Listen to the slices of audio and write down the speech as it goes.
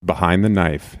Behind the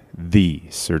Knife, the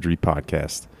surgery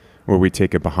podcast, where we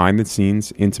take a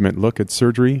behind-the-scenes, intimate look at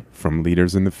surgery from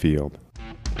leaders in the field.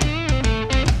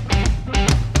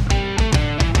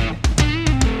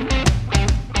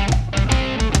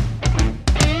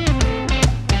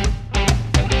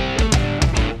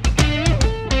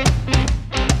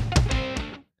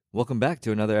 Welcome back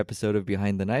to another episode of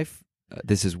Behind the Knife.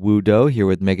 This is Wu Do here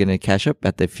with Megan and Kashyap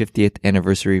at the 50th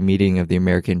anniversary meeting of the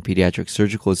American Pediatric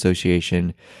Surgical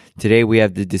Association. Today we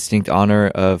have the distinct honor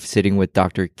of sitting with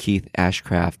Dr. Keith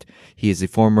Ashcraft. He is a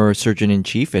former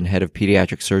surgeon-in-chief and head of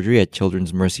pediatric surgery at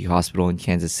Children's Mercy Hospital in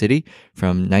Kansas City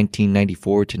from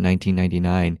 1994 to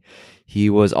 1999. He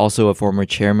was also a former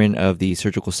chairman of the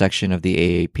surgical section of the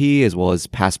AAP, as well as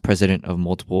past president of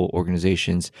multiple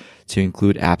organizations to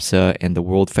include APSA and the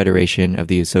World Federation of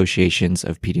the Associations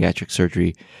of Pediatric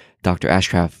Surgery. Dr.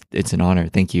 Ashcraft, it's an honor.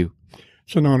 Thank you.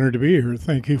 It's an honor to be here.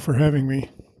 Thank you for having me.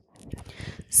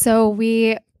 So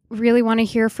we really want to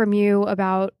hear from you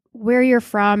about where you're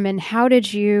from and how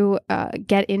did you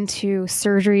get into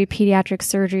surgery, pediatric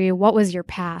surgery? What was your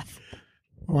path?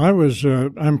 Well,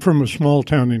 I'm from a small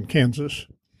town in Kansas,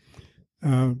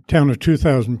 town of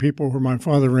 2,000 people where my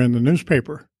father ran the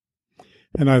newspaper.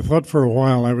 And I thought for a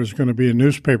while I was going to be a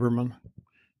newspaperman,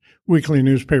 weekly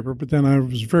newspaper, but then I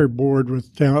was very bored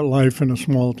with life in a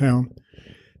small town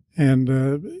and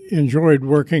enjoyed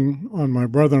working on my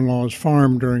brother-in-law's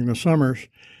farm during the summers,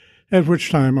 at which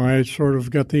time I sort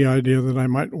of got the idea that I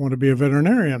might want to be a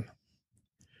veterinarian.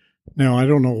 Now, I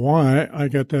don't know why I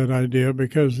got that idea,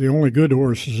 because the only good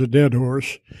horse is a dead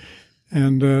horse.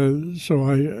 And so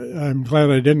I'm glad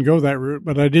I didn't go that route,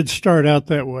 but I did start out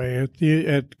that way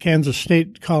at Kansas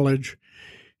State College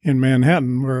in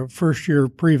Manhattan, where a first-year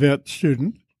pre-vet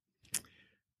student.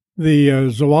 The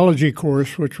zoology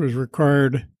course, which was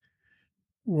required,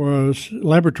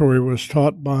 laboratory was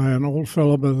taught by an old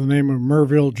fellow by the name of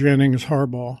Merville Jennings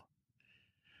Harbaugh,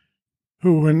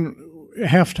 who, when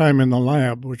halftime in the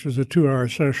lab, which was a 2-hour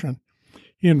session,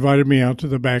 he invited me out to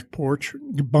the back porch,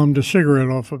 bummed a cigarette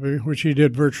off of me, which he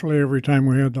did virtually every time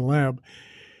we had the lab.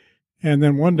 And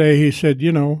then one day he said,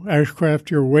 Ashcraft,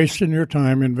 you're wasting your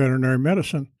time in veterinary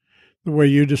medicine. The way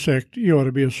you dissect, you ought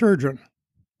to be a surgeon.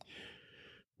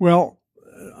 Well,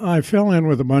 I fell in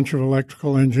with a bunch of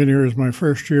electrical engineers my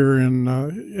first year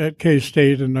at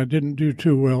K-State, and I didn't do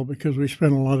too well because we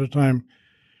spent a lot of time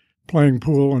playing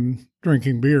pool and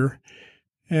drinking beer.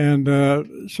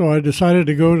 And so I decided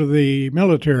to go to the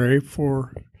military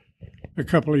for a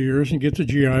couple of years and get the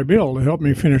GI Bill to help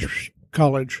me finish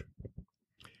college.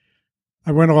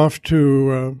 I went off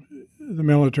to the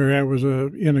military. I was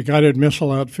in a guided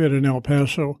missile outfit in El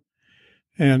Paso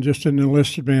and just an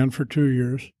enlisted man for 2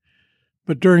 years.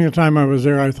 But during the time I was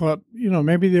there, I thought,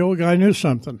 maybe the old guy knew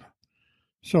something.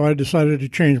 So I decided to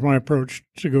change my approach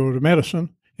to go to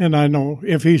medicine. And I know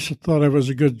if he thought I was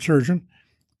a good surgeon,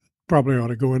 probably ought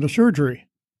to go into surgery.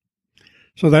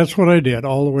 So that's what I did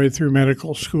all the way through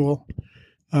medical school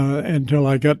until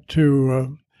I got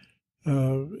to,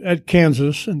 at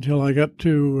Kansas, until I got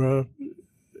to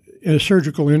a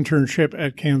surgical internship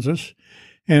at Kansas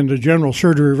and a general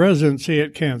surgery residency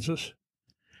at Kansas.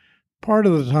 Part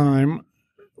of the time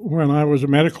when I was a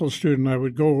medical student, I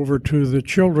would go over to the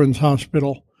Children's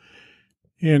Hospital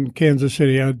in Kansas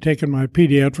City. I'd taken my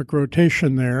pediatric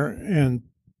rotation there and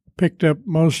picked up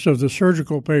most of the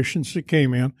surgical patients that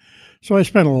came in. So I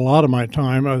spent a lot of my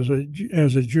time as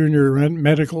a junior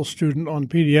medical student on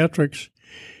pediatrics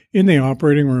in the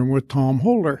operating room with Tom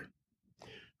Holder,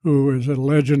 who is a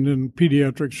legend in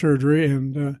pediatric surgery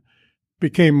and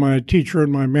became my teacher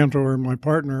and my mentor and my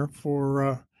partner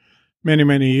for many,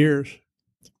 many years.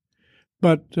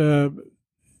 But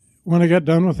when I got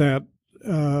done with that,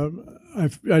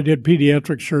 I did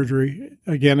pediatric surgery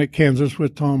again at Kansas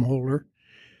with Tom Holder.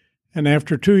 And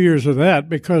after 2 years of that,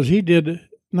 because he did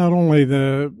not only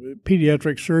the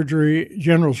pediatric surgery,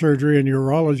 general surgery, and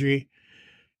urology,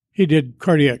 he did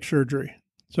cardiac surgery.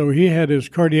 So he had his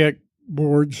cardiac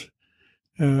boards,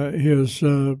 his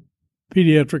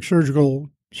pediatric surgical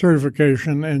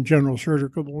certification, and general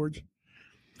surgical boards.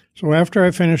 So after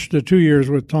I finished the 2 years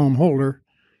with Tom Holder,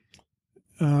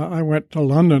 I went to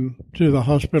London to the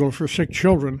Hospital for Sick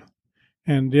Children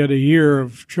and did a year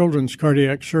of children's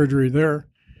cardiac surgery there,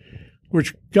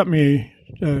 which got me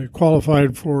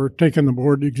qualified for taking the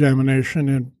board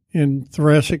examination in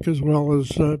thoracic as well as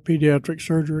pediatric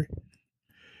surgery.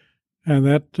 And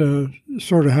that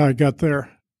sort of how I got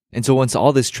there. And so once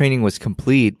all this training was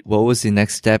complete, what was the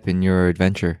next step in your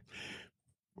adventure?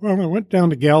 Well, I went down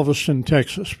to Galveston,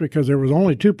 Texas, because there was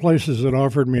only 2 places that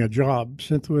offered me a job.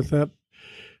 Since with that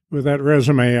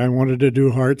resume, I wanted to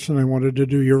do hearts and I wanted to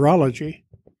do urology.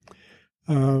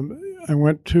 I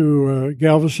went to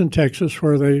Galveston, Texas,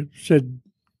 where they said,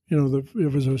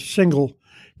 it was a single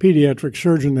pediatric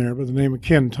surgeon there by the name of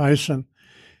Ken Tyson,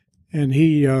 and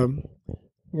he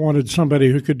wanted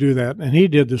somebody who could do that, and he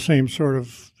did the same sort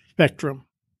of spectrum.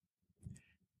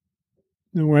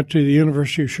 Then went to the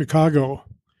University of Chicago,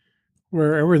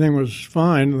 where everything was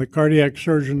fine. The cardiac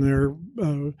surgeon there,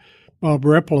 Bob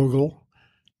Replogle,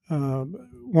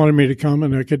 wanted me to come,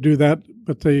 and I could do that,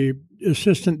 but the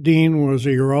assistant dean was a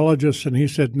urologist, and he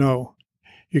said, no,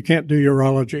 you can't do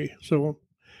urology. So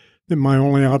then my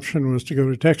only option was to go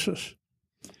to Texas.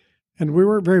 And we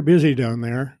were very busy down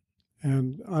there,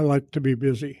 and I like to be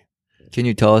busy. Can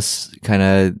you tell us kind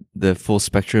of the full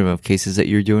spectrum of cases that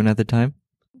you're doing at the time?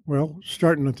 Well,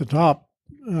 starting at the top,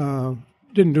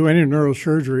 didn't do any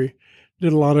neurosurgery,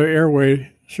 did a lot of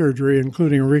airway surgery,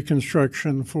 including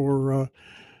reconstruction for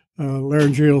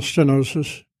laryngeal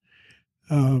stenosis,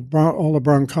 all the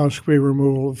bronchoscopy,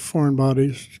 removal of foreign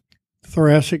bodies,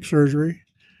 thoracic surgery,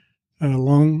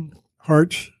 lung,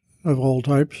 hearts of all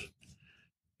types,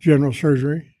 general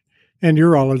surgery, and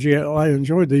urology. I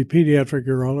enjoyed the pediatric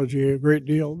urology a great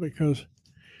deal because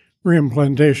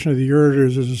reimplantation of the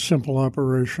ureters is a simple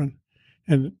operation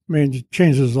and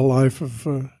changes the life of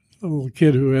a little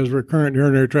kid who has recurrent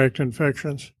urinary tract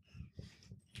infections.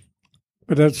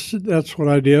 But that's what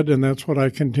I did, and that's what I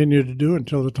continued to do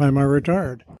until the time I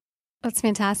retired. That's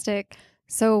fantastic.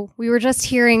 So we were just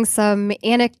hearing some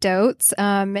anecdotes,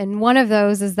 and one of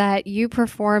those is that you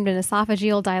performed an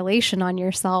esophageal dilation on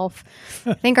yourself.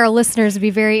 I think our listeners would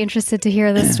be very interested to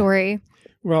hear this story.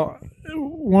 Well,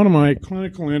 one of my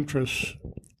clinical interests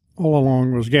all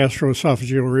along was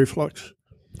gastroesophageal reflux.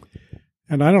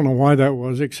 And I don't know why that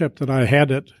was, except that I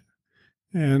had it.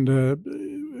 And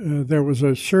there was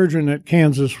a surgeon at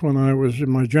Kansas when I was in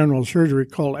my general surgery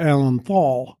called Alan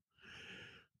Thal,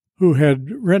 who had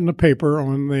written a paper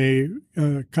on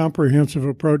the comprehensive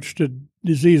approach to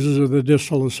diseases of the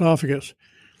distal esophagus.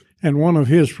 And one of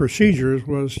his procedures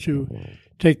was to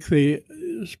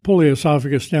pull the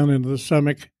esophagus down into the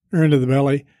stomach or into the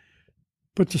belly,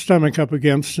 put the stomach up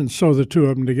against, and sew the two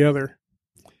of them together.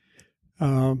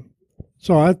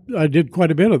 So I did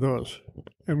quite a bit of those.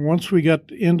 And once we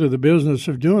got into the business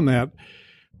of doing that,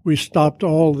 we stopped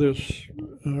all this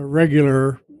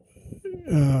regular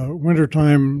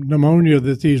wintertime pneumonia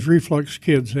that these reflux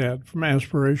kids had from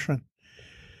aspiration.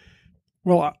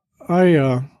 Well,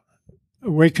 I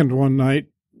awakened one night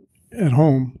at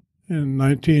home in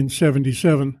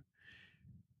 1977,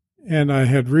 and I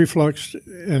had reflux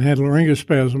and had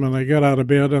laryngospasm, and I got out of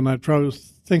bed, and I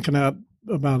was thinking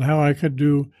about how I could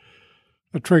do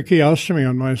a tracheostomy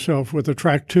on myself with a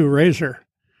Track 2 razor.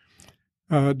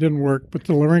 It didn't work, but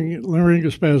the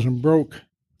laryngospasm broke.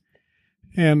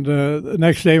 And the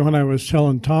next day when I was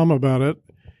telling Tom about it,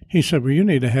 he said, well, you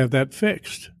need to have that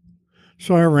fixed.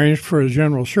 So I arranged for a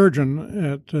general surgeon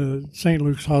at St.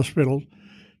 Luke's Hospital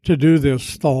to do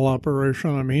this Thal operation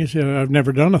on me. He said, I've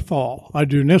never done a Thal. I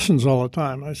do Nissens all the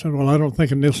time. I said, well, I don't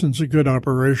think a Nissen's a good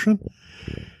operation.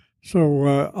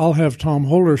 So I'll have Tom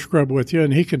Holder scrub with you,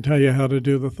 and he can tell you how to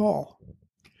do the Thal,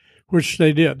 which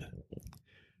they did.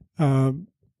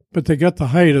 But they got the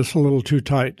hiatus a little too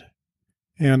tight.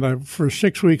 And for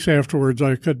 6 weeks afterwards,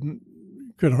 I could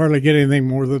hardly get anything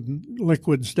more than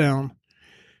liquids down.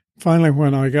 Finally,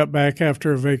 when I got back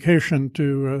after a vacation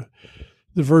to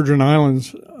the Virgin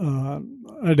Islands,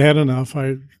 I'd had enough.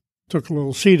 I took a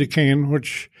little Lidocaine,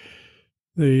 which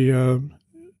the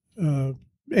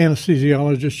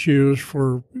anesthesiologists use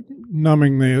for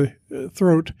numbing the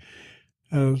throat.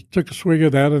 Took a swig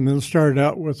of that and then started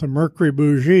out with a mercury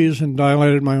bougies and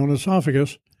dilated my own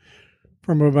esophagus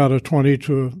from about a 20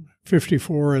 to a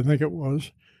 54, I think it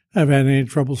was. I haven't had any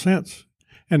trouble since,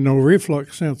 and no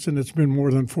reflux since, and it's been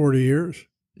more than 40 years.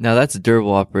 Now that's a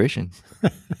durable operation.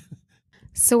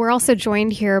 So we're also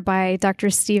joined here by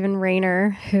Dr. Stephen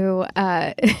Rayner, who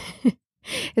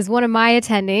is one of my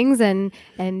attendings,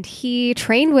 and he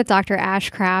trained with Dr.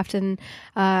 Ashcraft, and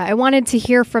I wanted to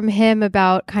hear from him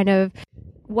about kind of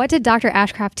what did Dr.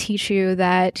 Ashcraft teach you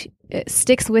that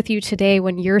sticks with you today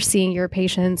when you're seeing your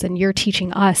patients and you're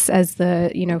teaching us as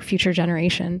the future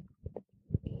generation?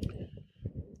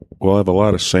 Well, I have a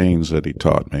lot of sayings that he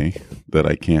taught me that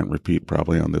I can't repeat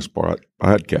probably on this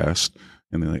podcast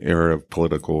in the era of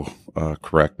political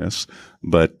correctness.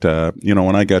 But,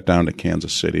 when I got down to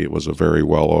Kansas City, it was a very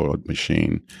well-oiled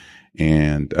machine.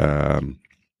 And,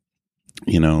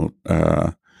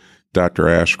 Dr.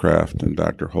 Ashcraft and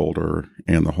Dr. Holder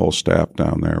and the whole staff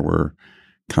down there were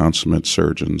consummate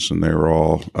surgeons, and they were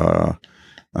all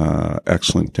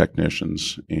excellent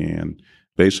technicians. And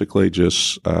basically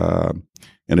just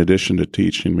in addition to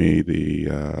teaching me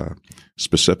the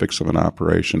specifics of an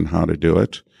operation, how to do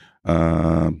it,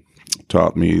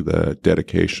 taught me the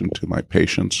dedication to my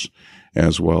patients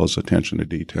as well as attention to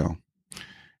detail.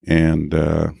 And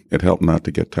it helped not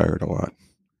to get tired a lot.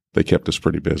 They kept us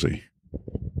pretty busy.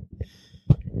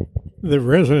 The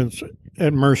residents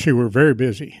at Mercy were very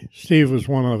busy. Steve was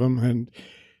one of them, and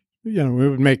we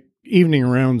would make evening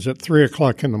rounds at 3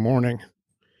 o'clock in the morning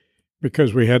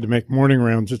because we had to make morning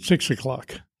rounds at 6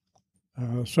 o'clock.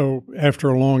 So after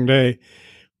a long day,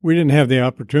 we didn't have the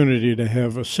opportunity to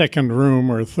have a second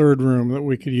room or a third room that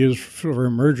we could use for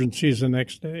emergencies the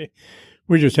next day.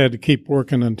 We just had to keep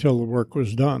working until the work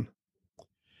was done.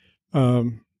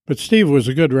 But Steve was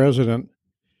a good resident.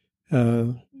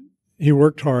 He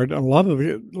worked hard. A lot of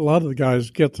the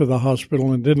guys get to the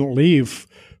hospital and didn't leave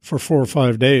for 4 or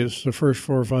 5 days. The first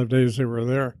 4 or 5 days they were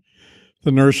there,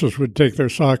 the nurses would take their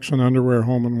socks and underwear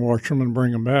home and wash them and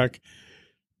bring them back.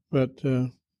 But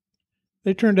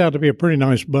they turned out to be a pretty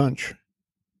nice bunch.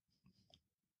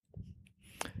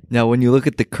 Now, when you look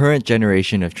at the current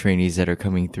generation of trainees that are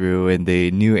coming through in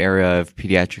the new era of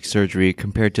pediatric surgery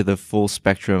compared to the full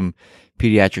spectrum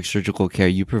pediatric surgical care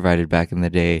you provided back in the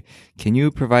day, can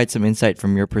you provide some insight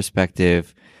from your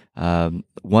perspective?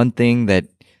 One thing that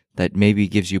maybe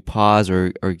gives you pause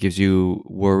or gives you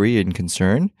worry and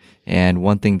concern, and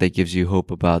one thing that gives you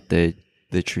hope about the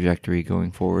trajectory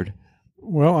going forward?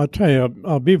 Well, I'll tell you,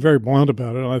 I'll be very blunt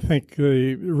about it. I think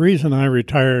the reason I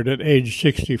retired at age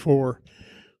 64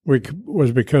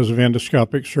 was because of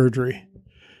endoscopic surgery.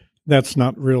 That's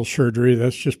not real surgery.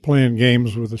 That's just playing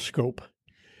games with a scope.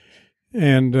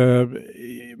 And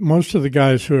most of the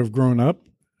guys who have grown up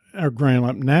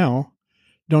now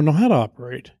don't know how to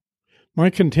operate.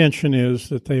 My contention is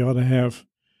that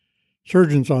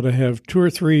surgeons ought to have 2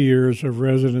 or 3 years of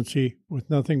residency with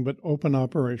nothing but open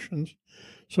operations,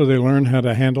 so they learn how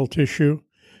to handle tissue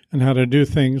and how to do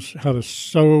things, how to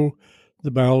sew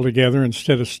the bowel together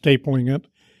instead of stapling it.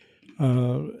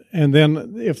 And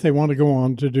then if they want to go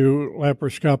on to do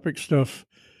laparoscopic stuff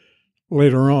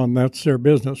later on, that's their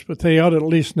business. But they ought to at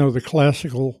least know the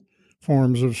classical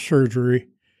forms of surgery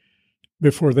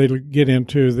before they get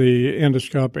into the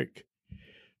endoscopic.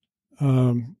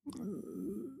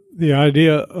 The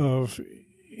idea of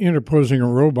interposing a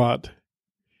robot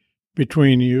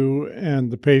between you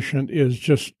and the patient is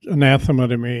just anathema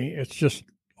to me. It's just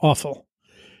awful.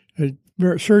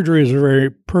 Surgery is a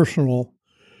very personal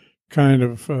kind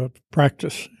of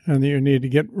practice, and you need to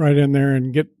get right in there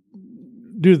and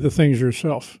do the things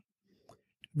yourself.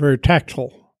 Very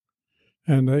tactile,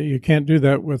 and you can't do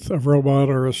that with a robot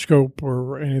or a scope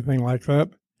or anything like that.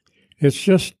 It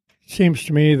just seems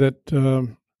to me that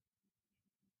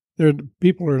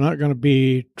people are not going to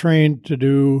be trained to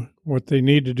do what they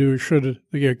need to do should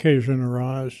the occasion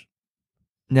arise.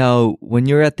 Now, when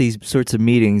you're at these sorts of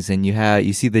meetings and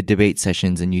you see the debate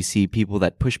sessions and you see people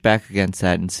that push back against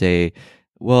that and say,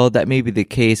 well, that may be the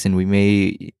case and we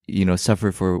may,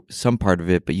 suffer for some part of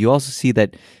it, but you also see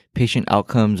that patient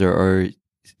outcomes are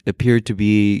appear to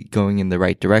be going in the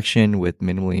right direction with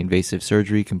minimally invasive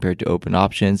surgery compared to open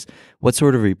options. What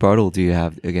sort of rebuttal do you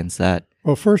have against that?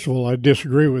 Well, first of all, I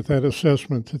disagree with that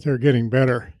assessment that they're getting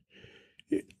better.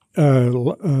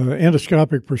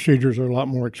 Endoscopic procedures are a lot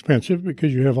more expensive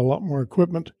because you have a lot more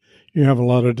equipment. You have a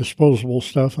lot of disposable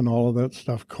stuff, and all of that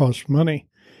stuff costs money.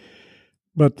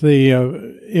 But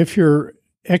if you're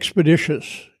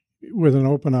expeditious with an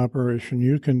open operation,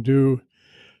 you can do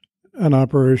an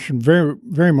operation very,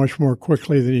 very much more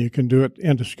quickly than you can do it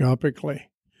endoscopically,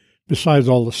 besides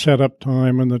all the setup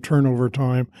time and the turnover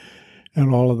time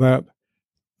and all of that.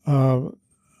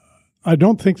 I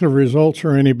don't think the results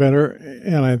are any better,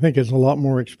 and I think it's a lot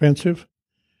more expensive.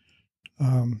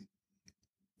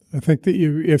 I think that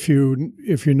if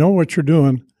you know what you're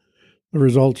doing, the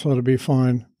results ought to be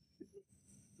fine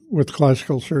with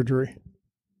classical surgery.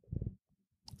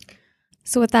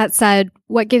 So with that said,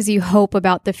 what gives you hope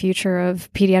about the future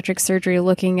of pediatric surgery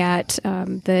looking at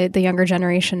the younger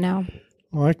generation now?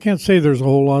 Well, I can't say there's a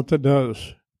whole lot that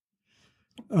does.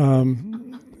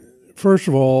 First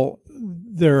of all,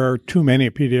 there are too many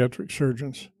pediatric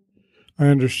surgeons. I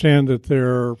understand that there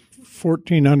are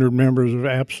 1,400 members of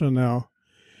APSA now,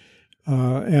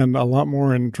 and a lot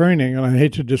more in training. And I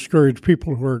hate to discourage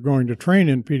people who are going to train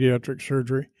in pediatric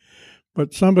surgery,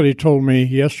 but somebody told me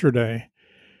yesterday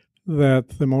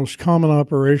that the most common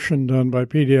operation done by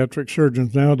pediatric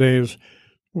surgeons nowadays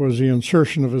was the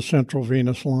insertion of a central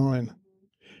venous line.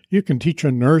 You can teach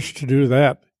a nurse to do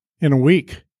that in a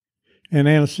week, and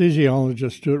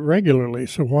anesthesiologists do it regularly.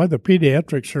 So why the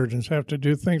pediatric surgeons have to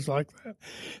do things like that?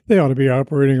 They ought to be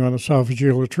operating on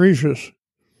esophageal atresia.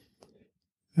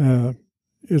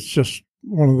 It's just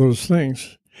one of those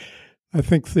things. I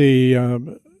think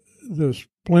the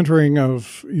splintering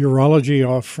of urology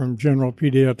off from general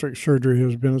pediatric surgery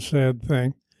has been a sad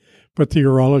thing, but the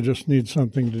urologist needs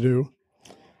something to do,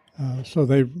 so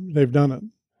they've done it.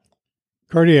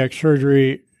 Cardiac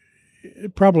surgery,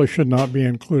 it probably should not be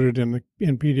included in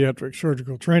pediatric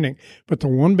surgical training, but the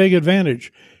one big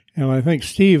advantage, and I think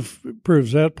Steve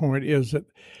proves that point, is that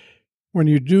when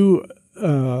you do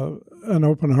an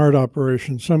open heart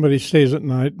operation, somebody stays at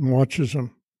night and watches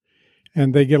them,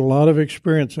 and they get a lot of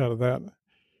experience out of that.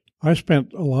 I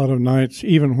spent a lot of nights,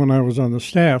 even when I was on the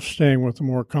staff, staying with the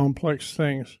more complex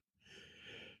things.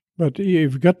 But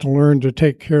you've got to learn to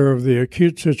take care of the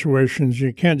acute situations.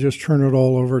 You can't just turn it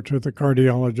all over to the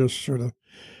cardiologists or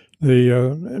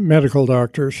the medical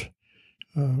doctors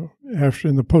after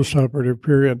in the postoperative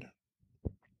period.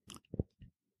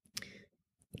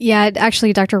 Yeah,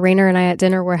 actually, Dr. Rayner and I at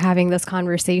dinner were having this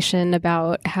conversation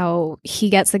about how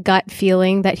he gets a gut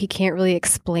feeling that he can't really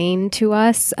explain to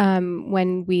us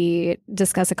when we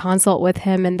discuss a consult with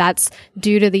him. And that's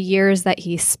due to the years that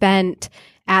he spent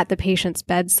at the patient's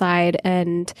bedside.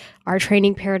 And our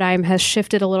training paradigm has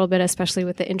shifted a little bit, especially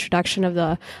with the introduction of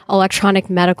the electronic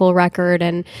medical record.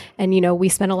 And we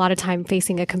spend a lot of time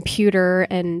facing a computer.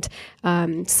 And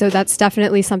so that's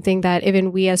definitely something that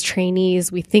even we as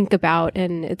trainees, we think about.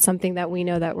 And it's something that we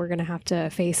know that we're going to have to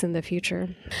face in the future.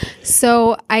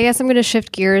 So I guess I'm going to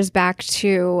shift gears back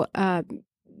to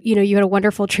you had a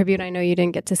wonderful tribute. I know you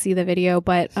didn't get to see the video,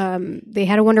 but they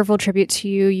had a wonderful tribute to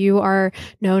you. You are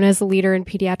known as a leader in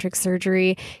pediatric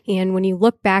surgery. And when you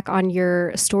look back on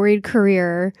your storied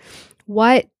career,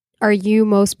 what are you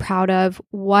most proud of?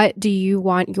 What do you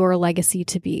want your legacy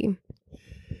to be?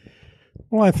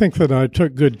 Well, I think that I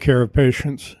took good care of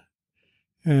patients,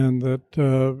 and that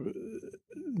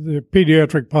the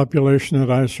pediatric population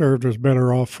that I served was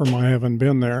better off for my having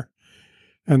been there.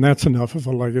 And that's enough of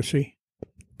a legacy.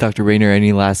 Dr. Rayner,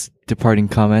 any last departing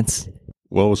comments?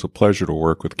 Well, it was a pleasure to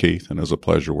work with Keith, and it was a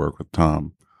pleasure to work with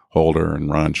Tom Holder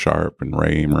and Ron Sharp and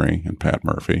Ray Emery and Pat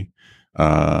Murphy.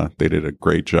 They did a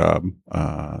great job.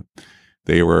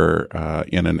 They were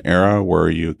in an era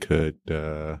where you could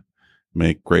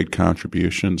make great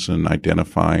contributions in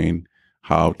identifying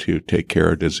how to take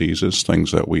care of diseases,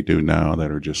 things that we do now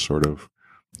that are just sort of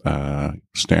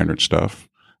standard stuff.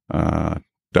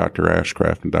 Dr.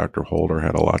 Ashcraft and Dr. Holder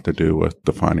had a lot to do with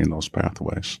defining those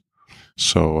pathways.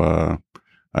 So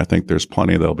I think there's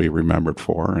plenty they'll be remembered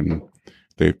for, and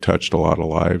they've touched a lot of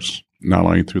lives, not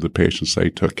only through the patients they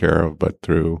took care of, but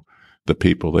through the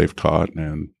people they've taught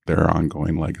and their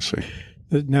ongoing legacy.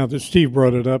 Now that Steve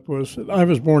brought it up, I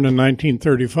was born in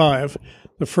 1935.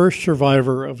 The first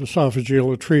survivor of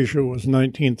esophageal atresia was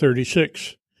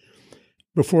 1936.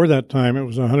 Before that time, it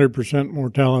was 100%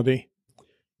 mortality.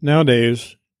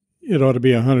 Nowadays, it ought to be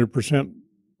 100%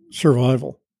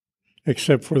 survival,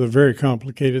 except for the very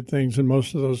complicated things, and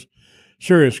most of those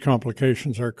serious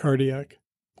complications are cardiac.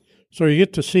 So you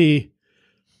get to see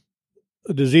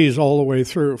a disease all the way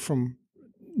through, from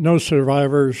no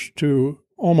survivors to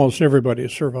almost everybody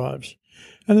survives.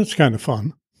 And it's kind of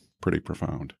fun. Pretty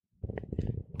profound.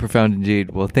 Profound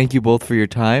indeed. Well, thank you both for your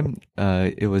time.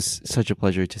 It was such a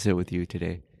pleasure to sit with you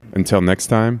today. Until next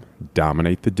time,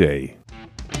 dominate the day.